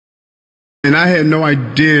And I had no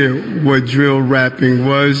idea what drill rapping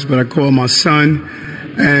was, but I called my son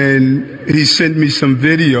and he sent me some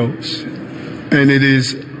videos, and it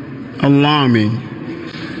is alarming.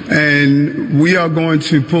 And we are going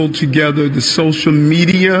to pull together the social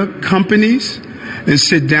media companies and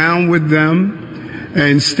sit down with them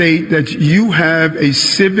and state that you have a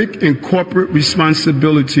civic and corporate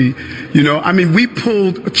responsibility. You know, I mean, we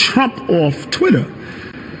pulled Trump off Twitter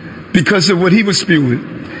because of what he was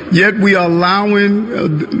spewing. Yet we are allowing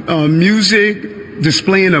music,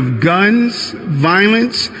 displaying of guns,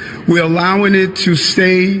 violence. We're allowing it to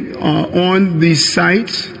stay on these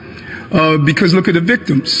sites because look at the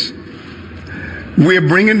victims. We're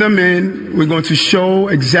bringing them in. We're going to show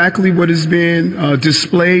exactly what is being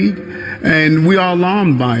displayed, and we are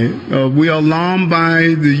alarmed by it. We are alarmed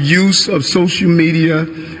by the use of social media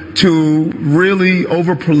to really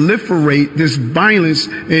over-proliferate this violence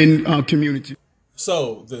in our community.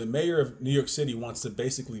 So the mayor of New York City wants to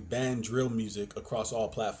basically ban drill music across all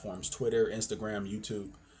platforms, Twitter, Instagram,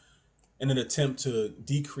 YouTube, in an attempt to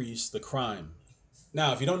decrease the crime.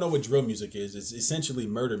 Now, if you don't know what drill music is, it's essentially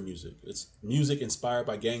murder music. It's music inspired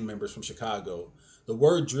by gang members from Chicago. The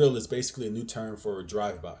word drill is basically a new term for a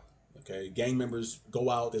drive-by. Okay, gang members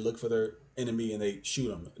go out, they look for their enemy, and they shoot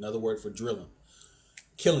them. Another word for drilling.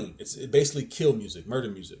 Killing. It's basically kill music,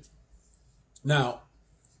 murder music. Now,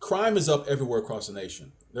 crime is up everywhere across the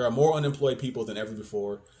nation. There are more unemployed people than ever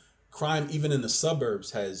before. Crime, even in the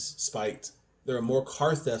suburbs, has spiked. There are more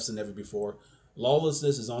car thefts than ever before.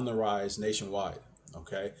 Lawlessness is on the rise nationwide.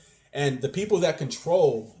 Okay, and the people that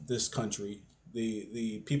control this country,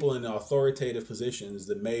 the people in the authoritative positions,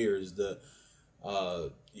 the mayors, the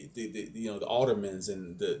aldermen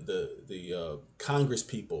and the Congress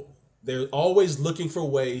people, they're always looking for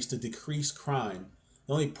ways to decrease crime.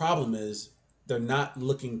 The only problem is they're not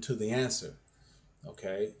looking to the answer.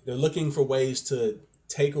 Okay, they're looking for ways to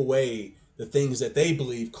take away the things that they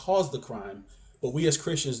believe cause the crime. But we as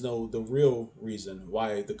Christians know the real reason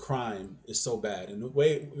why the crime is so bad, and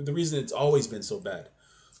the reason it's always been so bad.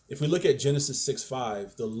 If we look at Genesis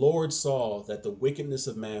 6:5, the Lord saw that the wickedness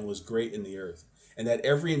of man was great in the earth, and that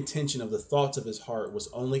every intention of the thoughts of his heart was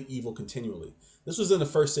only evil continually. This was in the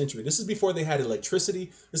first century. This is before they had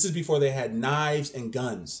electricity. This is before they had knives and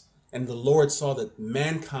guns. And the Lord saw that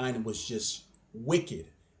mankind was just wicked,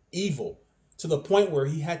 evil, to the point where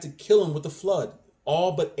he had to kill him with the flood.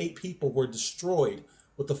 All but 8 people were destroyed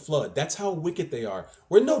with the flood. That's how wicked they are.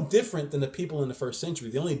 We're no different than the people in the first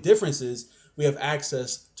century. The only difference is we have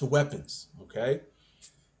access to weapons. Okay.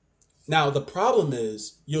 Now, the problem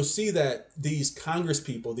is you'll see that these Congress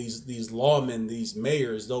people, these lawmen, these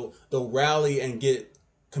mayors, they'll rally and get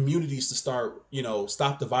communities to start,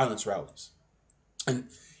 stop the violence rallies. And,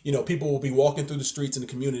 people will be walking through the streets in the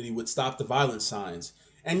community with stop the violence signs.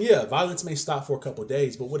 And yeah, violence may stop for a couple of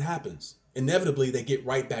days, but what happens? Inevitably, they get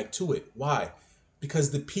right back to it. Why? Because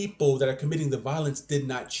the people that are committing the violence did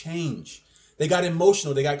not change. They got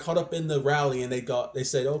emotional. They got caught up in the rally and they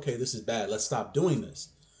said, okay, this is bad. Let's stop doing this.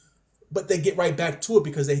 But they get right back to it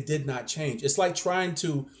because they did not change. It's like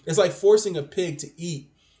it's like forcing a pig to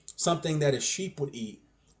eat something that a sheep would eat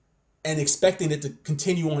and expecting it to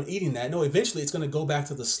continue on eating that. No, eventually it's going to go back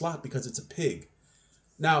to the slop because it's a pig.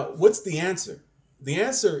 Now, what's the answer? The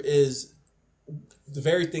answer is the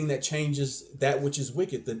very thing that changes that which is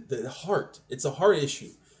wicked, the heart. It's a heart issue.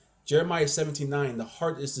 Jeremiah 17:9, the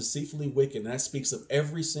heart is deceitfully wicked, and that speaks of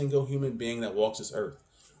every single human being that walks this earth.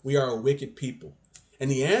 We are a wicked people. And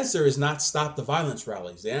the answer is not stop the violence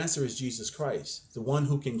rallies. The answer is Jesus Christ, the one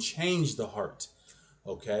who can change the heart.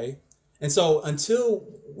 Okay? And so until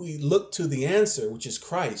we look to the answer, which is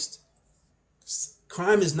Christ,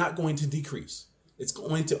 crime is not going to decrease. It's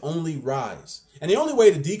going to only rise. And the only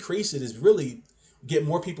way to decrease it is really get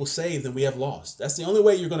more people saved than we have lost. That's the only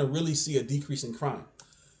way you're going to really see a decrease in crime.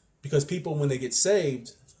 Because people, when they get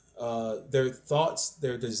saved, their thoughts,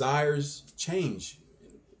 their desires change.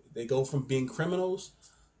 They go from being criminals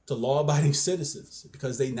to law-abiding citizens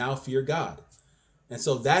because they now fear God. And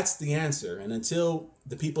so that's the answer. And until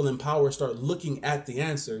the people in power start looking at the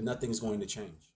answer, nothing's going to change.